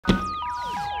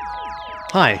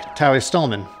Hi, Tyler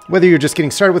Stallman. Whether you're just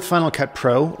getting started with Final Cut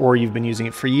Pro or you've been using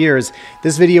it for years,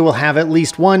 this video will have at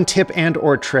least one tip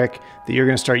and/or trick that you're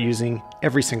going to start using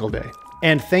every single day.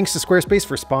 And thanks to Squarespace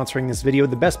for sponsoring this video,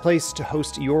 the best place to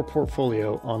host your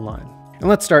portfolio online. And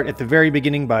let's start at the very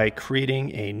beginning by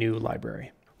creating a new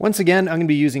library. Once again, I'm going to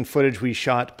be using footage we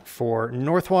shot for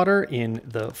Northwater in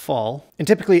the fall. And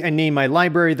typically I name my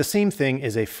library the same thing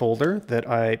as a folder that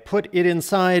I put it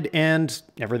inside and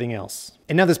everything else.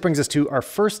 And now this brings us to our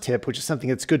first tip, which is something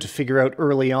that's good to figure out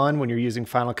early on when you're using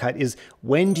Final Cut, is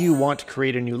when do you want to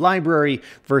create a new library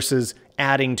versus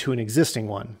adding to an existing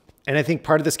one? And I think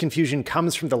part of this confusion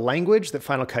comes from the language that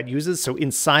Final Cut uses. So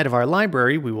inside of our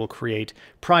library, we will create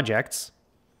projects.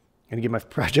 I'm going to give my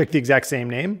project the exact same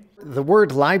name. The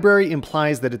word library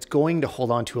implies that it's going to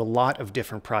hold on to a lot of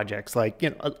different projects, like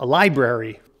a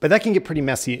library, but that can get pretty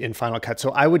messy in Final Cut.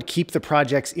 So I would keep the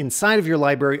projects inside of your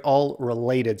library all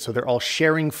related. So they're all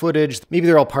sharing footage. Maybe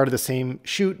they're all part of the same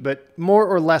shoot, but more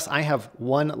or less I have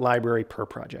one library per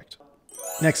project.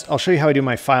 Next, I'll show you how I do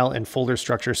my file and folder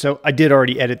structure. So I did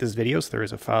already edit this video, so there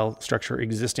is a file structure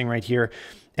existing right here.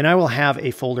 And I will have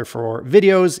a folder for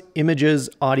videos, images,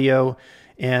 audio,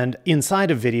 and inside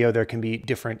of video, there can be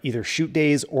different either shoot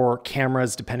days or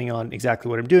cameras, depending on exactly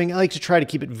what I'm doing. I like to try to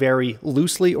keep it very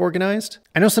loosely organized.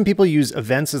 I know some people use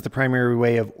events as the primary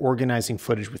way of organizing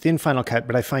footage within Final Cut,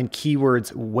 but I find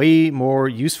keywords way more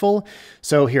useful.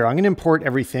 So here, I'm going to import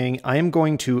everything. I am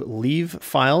going to leave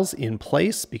files in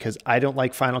place because I don't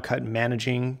like Final Cut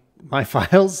managing my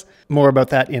files. More about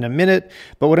that in a minute.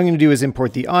 But what I'm going to do is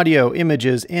import the audio,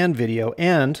 images, and video,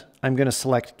 and I'm going to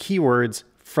select keywords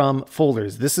from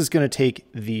folders. This is going to take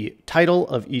the title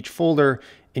of each folder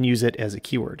and use it as a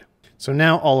keyword. So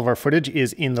now all of our footage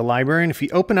is in the library. And if we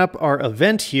open up our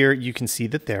event here, you can see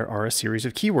that there are a series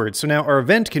of keywords. So now our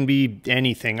event can be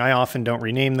anything. I often don't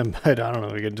rename them, but I don't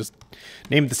know, we can just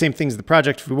name it the same things as the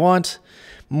project if we want.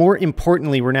 More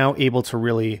importantly, we're now able to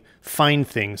really find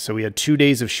things. So we had 2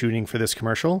 days of shooting for this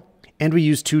commercial. And we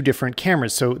use 2 different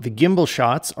cameras. So the gimbal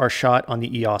shots are shot on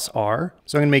the EOS R.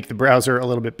 So I'm gonna make the browser a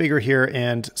little bit bigger here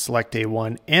and select day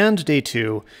 1 and day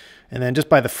 2. And then just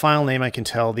by the file name, I can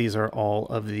tell these are all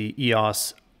of the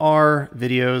EOS R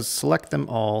videos. Select them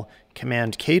all,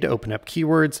 Command K to open up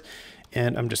keywords.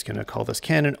 And I'm just gonna call this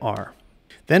Canon R.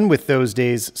 Then with those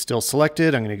days still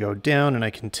selected, I'm gonna go down and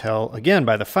I can tell, again,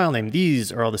 by the file name,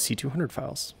 these are all the C200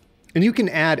 files. And you can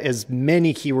add as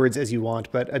many keywords as you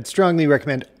want, but I'd strongly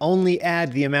recommend only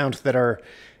add the amount that are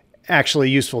actually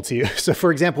useful to you. So for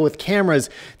example, with cameras,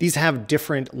 these have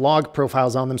different log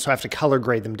profiles on them, so I have to color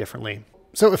grade them differently.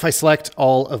 So if I select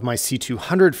all of my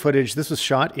C200 footage, this was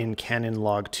shot in Canon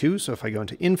Log 2. So if I go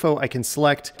into Info, I can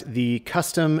select the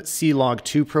custom C-Log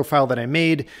 2 profile that I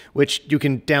made, which you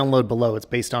can download below. It's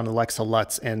based on Alexa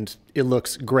LUTs, and it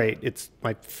looks great. It's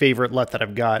my favorite LUT that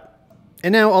I've got.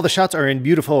 And now all the shots are in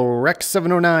beautiful Rec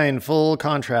 709 full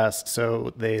contrast,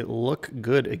 so they look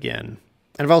good again.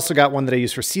 And I've also got one that I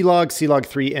use for C-Log, C-Log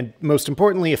 3, and most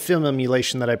importantly, a film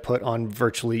emulation that I put on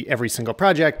virtually every single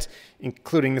project,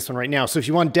 including this one right now. So if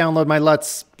you want to download my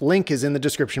LUTs, link is in the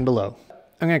description below.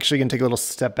 I'm actually going to take a little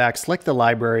step back, select the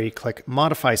library, click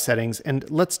Modify Settings, and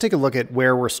let's take a look at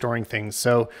where we're storing things.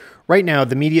 So right now,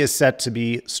 the media is set to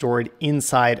be stored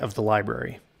inside of the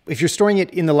library. If you're storing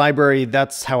it in the library,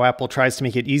 that's how Apple tries to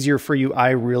make it easier for you. I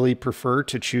really prefer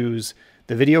to choose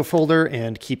the video folder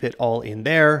and keep it all in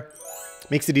there.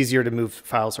 Makes it easier to move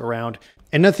files around.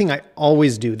 Another thing I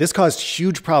always do, this caused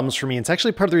huge problems for me. It's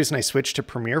actually part of the reason I switched to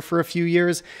Premiere for a few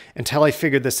years until I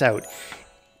figured this out.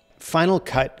 Final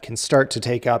Cut can start to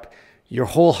take up your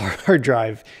whole hard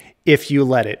drive if you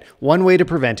let it. One way to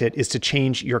prevent it is to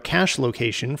change your cache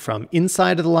location from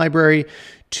inside of the library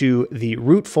to the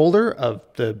root folder of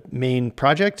the main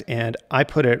project, and I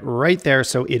put it right there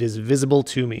so it is visible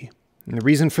to me. And the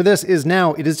reason for this is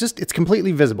now it's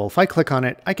completely visible. If I click on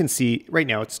it, I can see right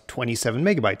now it's 27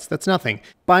 megabytes. That's nothing.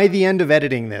 By the end of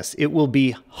editing this, it will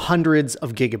be hundreds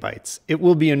of gigabytes. It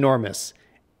will be enormous.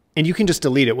 And you can just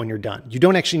delete it when you're done. You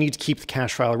don't actually need to keep the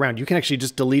cache file around. You can actually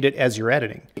just delete it as you're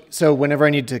editing. So whenever I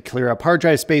need to clear up hard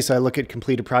drive space, I look at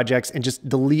completed projects and just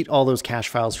delete all those cache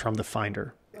files from the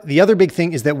Finder. The other big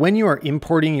thing is that when you are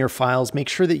importing your files, make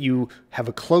sure that you have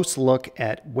a close look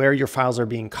at where your files are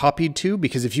being copied to,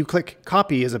 because if you click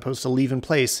copy as opposed to leave in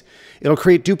place, it'll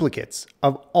create duplicates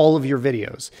of all of your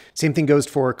videos. Same thing goes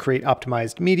for create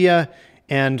optimized media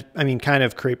and kind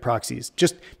of create proxies.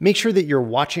 Just make sure that you're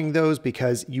watching those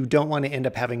because you don't want to end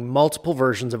up having multiple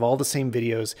versions of all the same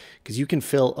videos because you can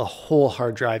fill a whole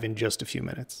hard drive in just a few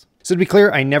minutes. So to be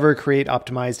clear, I never create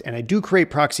optimized, and I do create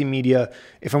proxy media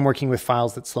if I'm working with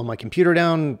files that slow my computer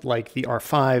down, like the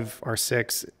R5,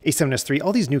 R6, A7S III.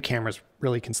 All these new cameras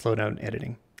really can slow down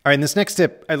editing. All right, and this next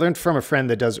tip I learned from a friend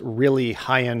that does really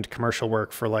high-end commercial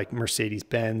work for like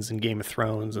Mercedes-Benz and Game of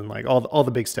Thrones and like all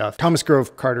the big stuff. Thomas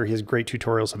Grove Carter, he has great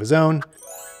tutorials of his own.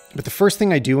 But the first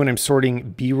thing I do when I'm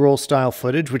sorting B-roll style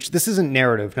footage, which this isn't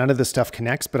narrative, none of this stuff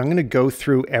connects, but I'm going to go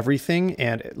through everything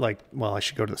and I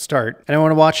should go to the start. And I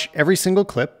want to watch every single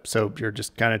clip. So you're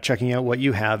just kind of checking out what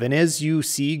you have. And as you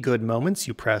see good moments,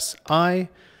 you press I.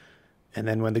 And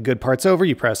then when the good part's over,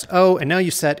 you press O. And now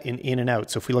you set an in and out.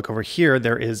 So if we look over here,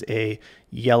 there is a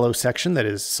yellow section that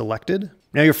is selected.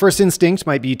 Now your first instinct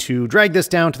might be to drag this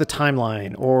down to the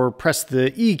timeline or press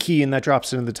the E key and that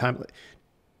drops it into the timeline.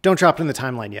 Don't drop it in the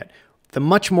timeline yet. The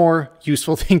much more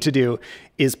useful thing to do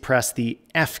is press the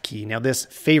F key. Now this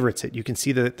favorites it. You can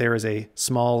see that there is a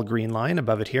small green line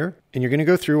above it here. And you're going to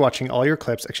go through watching all your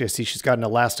clips. Actually, I see she's got an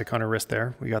elastic on her wrist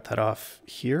there. We got that off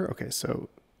here. Okay, so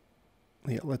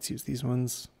yeah, let's use these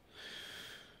ones.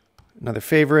 Another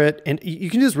favorite. And you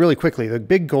can do this really quickly. The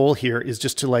big goal here is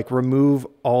just to like remove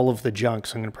all of the junk.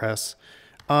 So I'm going to press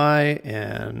I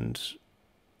and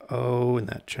O in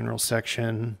that general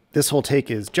section. This whole take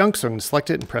is junk, so I'm going to select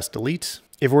it and press delete.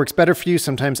 If it works better for you,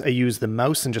 sometimes I use the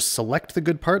mouse and just select the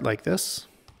good part like this.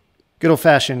 Good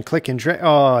old-fashioned click and drag.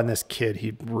 Oh, and this kid,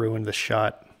 he ruined the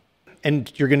shot.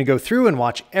 And you're going to go through and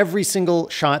watch every single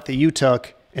shot that you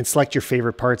took and select your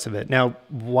favorite parts of it. Now,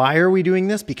 why are we doing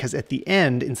this? Because at the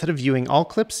end, instead of viewing all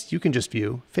clips, you can just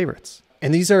view favorites.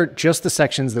 And these are just the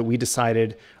sections that we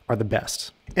decided are the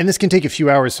best. And this can take a few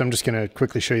hours, so I'm just gonna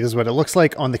quickly show you. This is what it looks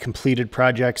like on the completed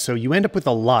project. So you end up with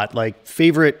a lot, like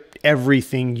favorite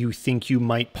everything you think you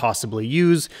might possibly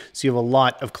use. So you have a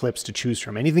lot of clips to choose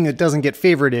from. Anything that doesn't get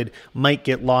favorited might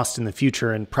get lost in the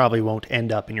future and probably won't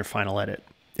end up in your final edit.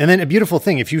 And then a beautiful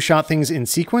thing, if you shot things in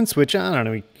sequence, which I don't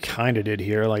know, we kind of did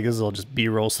here, like this is all just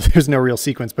B-roll, so there's no real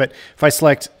sequence. But if I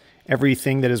select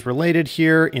everything that is related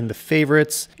here in the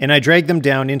favorites, and I drag them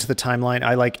down into the timeline,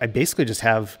 I basically just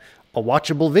have a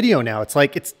watchable video now. It's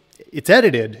like, it's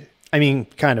edited. I mean,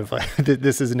 kind of,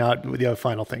 this is not the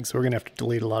final thing, so we're gonna have to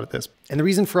delete a lot of this. And the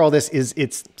reason for all this is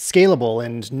it's scalable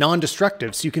and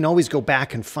non-destructive, so you can always go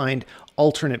back and find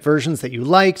alternate versions that you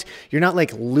liked. You're not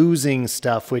like losing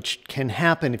stuff, which can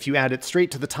happen if you add it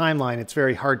straight to the timeline. It's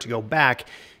very hard to go back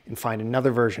and find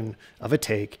another version of a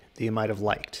take that you might have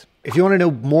liked. If you want to know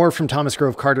more from Thomas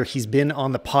Grove Carter, he's been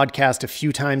on the podcast a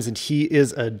few times and he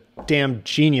is a damn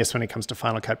genius when it comes to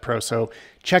Final Cut Pro. So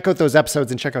check out those episodes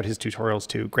and check out his tutorials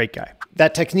too. Great guy.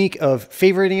 That technique of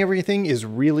favoriting everything is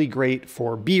really great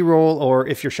for B-roll or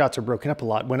if your shots are broken up a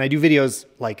lot. When I do videos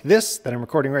like this that I'm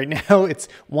recording right now, it's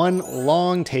one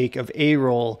long take of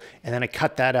A-roll and then I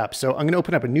cut that up. So I'm going to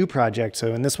open up a new project.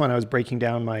 So in this one, I was breaking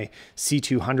down my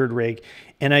C200 rig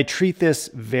and I treat this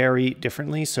very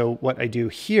differently. So what I do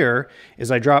here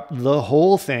is I drop the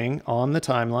whole thing on the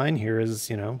timeline. Here is,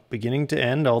 you know, beginning to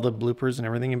end, all the bloopers and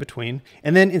everything in between.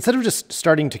 And then instead of just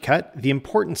starting to cut, the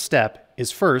important step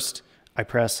is first, I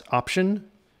press Option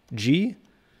G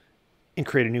and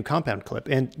create a new compound clip.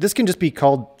 And this can just be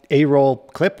called A-roll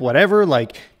clip, whatever,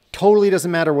 like totally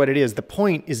doesn't matter what it is. The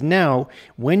point is now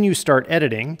when you start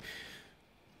editing,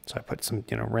 so I put some,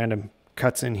 you know, random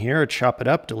cuts in here, chop it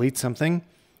up, delete something.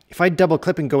 If I double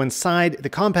clip and go inside the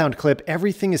compound clip,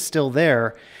 everything is still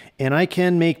there and I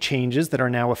can make changes that are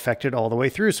now affected all the way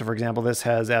through. So for example, this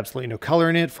has absolutely no color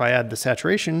in it. If I add the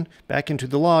saturation back into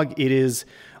the log, it is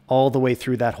all the way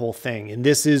through that whole thing. And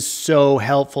this is so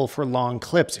helpful for long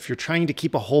clips. If you're trying to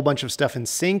keep a whole bunch of stuff in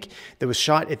sync that was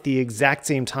shot at the exact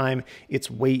same time, it's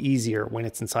way easier when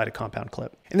it's inside a compound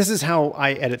clip. And this is how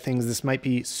I edit things. This might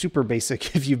be super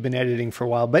basic if you've been editing for a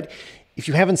while, but if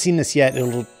you haven't seen this yet,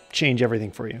 it'll change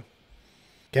everything for you.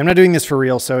 Okay, I'm not doing this for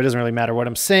real, so it doesn't really matter what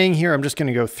I'm saying here. I'm just going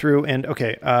to go through and,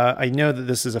 okay, I know that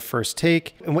this is a first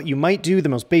take. And what you might do, the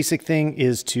most basic thing,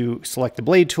 is to select the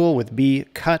blade tool with B,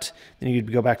 cut. Then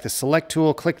you'd go back to the select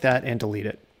tool, click that, and delete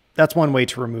it. That's one way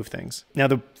to remove things. Now,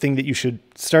 the thing that you should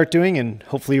start doing, and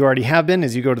hopefully you already have been,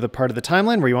 is you go to the part of the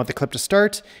timeline where you want the clip to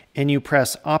start, and you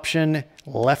press Option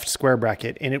left square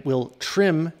bracket, and it will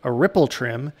trim, a ripple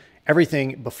trim,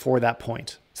 everything before that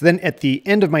point. So then at the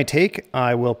end of my take,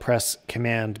 I will press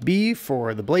Command B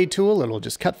for the blade tool. It'll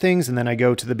just cut things. And then I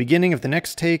go to the beginning of the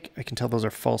next take. I can tell those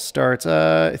are false starts.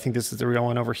 I think this is the real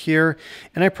one over here.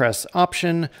 And I press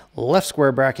Option left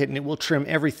square bracket and it will trim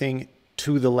everything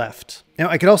to the left. Now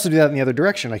I could also do that in the other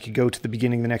direction. I could go to the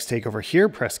beginning of the next take over here,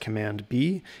 press Command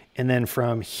B. And then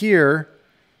from here,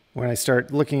 when I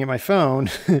start looking at my phone,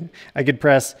 I could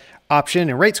press Option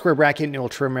and right square bracket and it will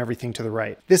trim everything to the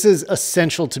right. This is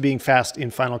essential to being fast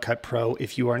in Final Cut Pro.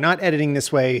 If you are not editing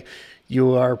this way,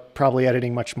 you are probably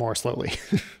editing much more slowly.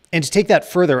 And to take that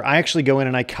further, I actually go in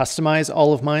and I customize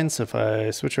all of mine. So if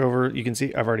I switch over, you can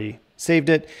see I've already saved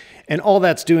it. And all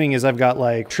that's doing is I've got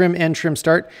like trim and trim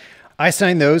start. I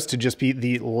assign those to just be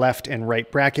the left and right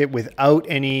bracket without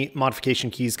any modification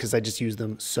keys because I just use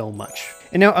them so much.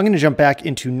 And now I'm going to jump back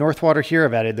into Northwater here.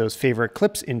 I've added those favorite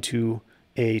clips into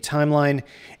a timeline.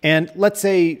 And let's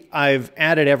say I've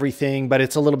added everything, but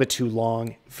it's a little bit too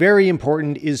long. Very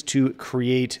important is to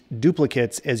create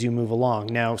duplicates as you move along.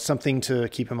 Now, something to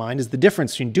keep in mind is the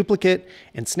difference between duplicate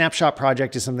and snapshot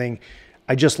project is something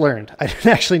I just learned. I didn't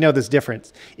actually know this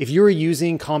difference. If you're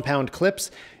using compound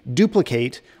clips,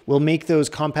 duplicate will make those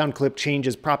compound clip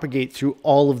changes propagate through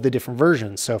all of the different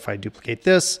versions. So if I duplicate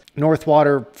this,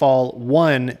 Northwater Fall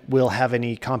 1 will have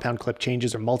any compound clip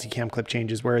changes or multicam clip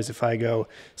changes, whereas if I go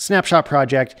snapshot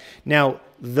project, now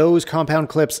those compound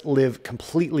clips live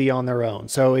completely on their own.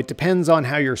 So it depends on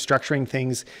how you're structuring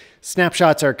things.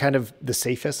 Snapshots are kind of the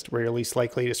safest, where you're least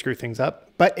likely to screw things up.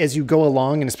 But as you go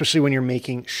along, and especially when you're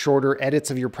making shorter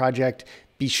edits of your project,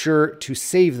 be sure to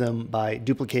save them by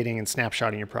duplicating and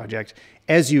snapshotting your project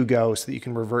as you go so that you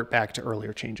can revert back to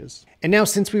earlier changes. And now,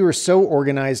 since we were so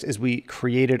organized as we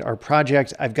created our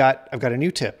project, I've got a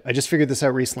new tip. I just figured this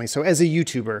out recently. So as a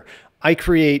YouTuber, I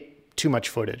create too much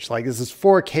footage. Like this is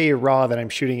 4K raw that I'm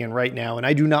shooting in right now, and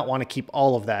I do not want to keep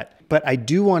all of that. But I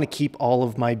do want to keep all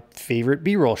of my favorite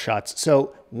B-roll shots.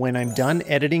 So when I'm done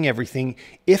editing everything,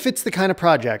 if it's the kind of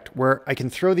project where I can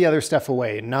throw the other stuff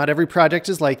away, not every project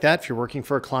is like that. If you're working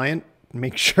for a client,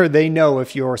 make sure they know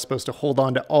if you're supposed to hold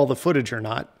on to all the footage or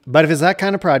not. But if it's that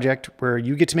kind of project where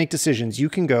you get to make decisions, you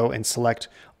can go and select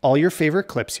all your favorite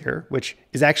clips here, which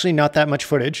is actually not that much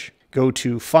footage. Go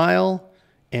to File,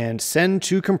 and send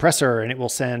to compressor, and it will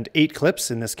send 8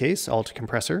 clips in this case, all to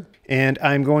compressor. And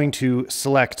I'm going to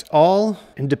select all,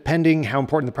 and depending how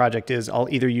important the project is, I'll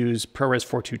either use ProRes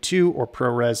 422 or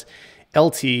ProRes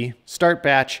LT, start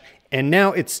batch, and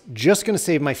now it's just gonna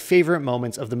save my favorite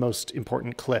moments of the most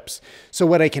important clips. So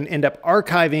what I can end up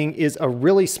archiving is a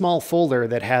really small folder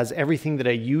that has everything that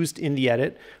I used in the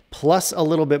edit, plus a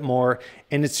little bit more.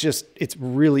 And it's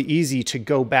really easy to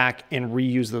go back and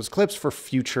reuse those clips for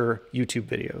future YouTube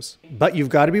videos. But you've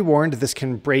got to be warned, this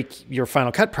can break your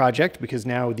Final Cut project because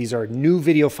now these are new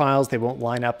video files. They won't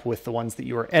line up with the ones that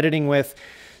you are editing with.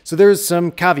 So there's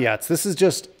some caveats. This is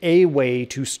just a way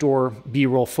to store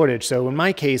B-roll footage. So in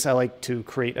my case, I like to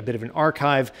create a bit of an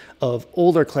archive of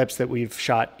older clips that we've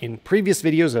shot in previous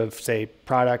videos of, say,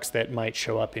 products that might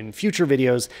show up in future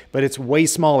videos, but it's way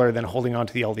smaller than holding on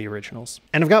to all the originals.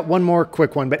 And I've got one more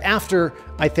quick one, but after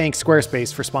I thank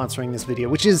Squarespace for sponsoring this video,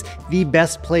 which is the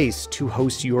best place to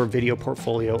host your video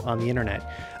portfolio on the internet.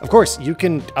 Of course, you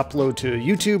can upload to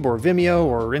YouTube or Vimeo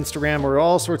or Instagram or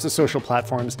all sorts of social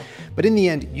platforms, but in the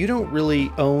end, you don't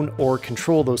really own or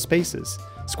control those spaces.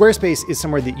 Squarespace is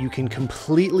somewhere that you can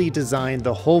completely design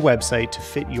the whole website to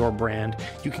fit your brand.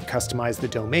 You can customize the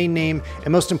domain name,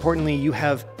 and most importantly, you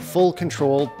have full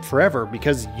control forever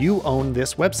because you own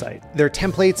this website. Their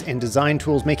templates and design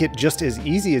tools make it just as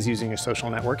easy as using a social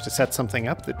network to set something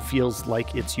up that feels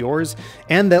like it's yours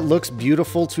and that looks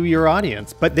beautiful to your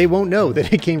audience, but they won't know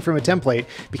that it came from a template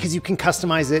because you can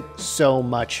customize it so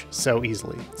much, so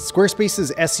easily.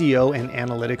 Squarespace's SEO and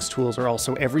analytics tools are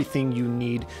also everything you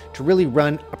need to really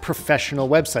run a professional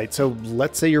website. So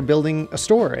let's say you're building a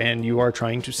store and you are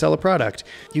trying to sell a product.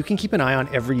 You can keep an eye on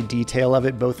every detail of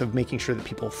it, both of making sure that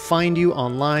people find you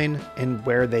online and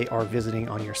where they are visiting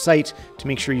on your site to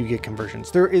make sure you get conversions.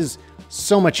 There is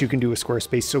so much you can do with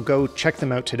Squarespace, so go check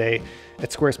them out today at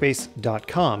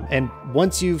squarespace.com. And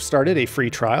once you've started a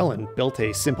free trial and built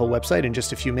a simple website in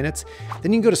just a few minutes,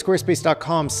 then you can go to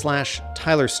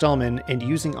squarespace.com/Tyler Stallman, and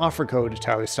using offer code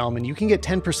Tyler Stallman, you can get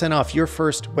 10% off your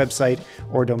first website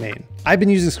or domain. I've been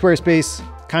using Squarespace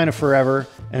kind of forever,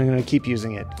 and I'm going to keep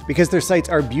using it because their sites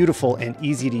are beautiful and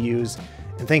easy to use.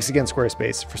 And thanks again,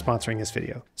 Squarespace, for sponsoring this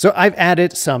video. So I've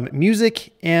added some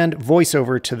music and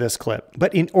voiceover to this clip,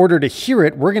 but in order to hear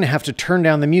it, we're gonna have to turn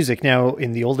down the music. Now,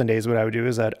 in the olden days, what I would do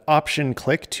is I'd option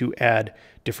click to add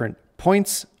different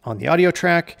points on the audio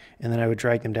track, and then I would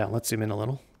drag them down. Let's zoom in a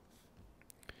little.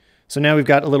 So now we've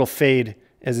got a little fade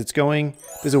as it's going.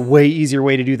 There's a way easier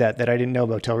way to do that I didn't know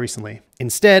about till recently.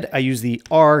 Instead, I use the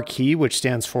R key, which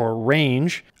stands for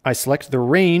range. I select the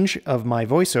range of my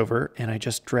voiceover and I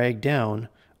just drag down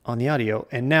on the audio.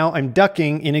 And now I'm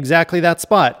ducking in exactly that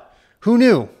spot Who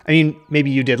knew? I mean, maybe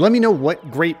you did. Let me know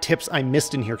what great tips I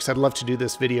missed in here, because I'd love to do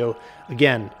this video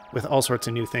again with all sorts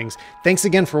of new things. Thanks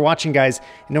again for watching, guys.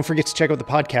 And don't forget to check out the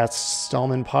podcast,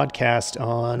 Stallman Podcast,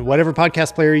 on whatever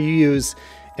podcast player you use.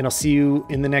 And I'll see you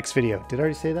in the next video. Did I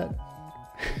already say that?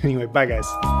 Anyway, bye,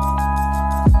 guys.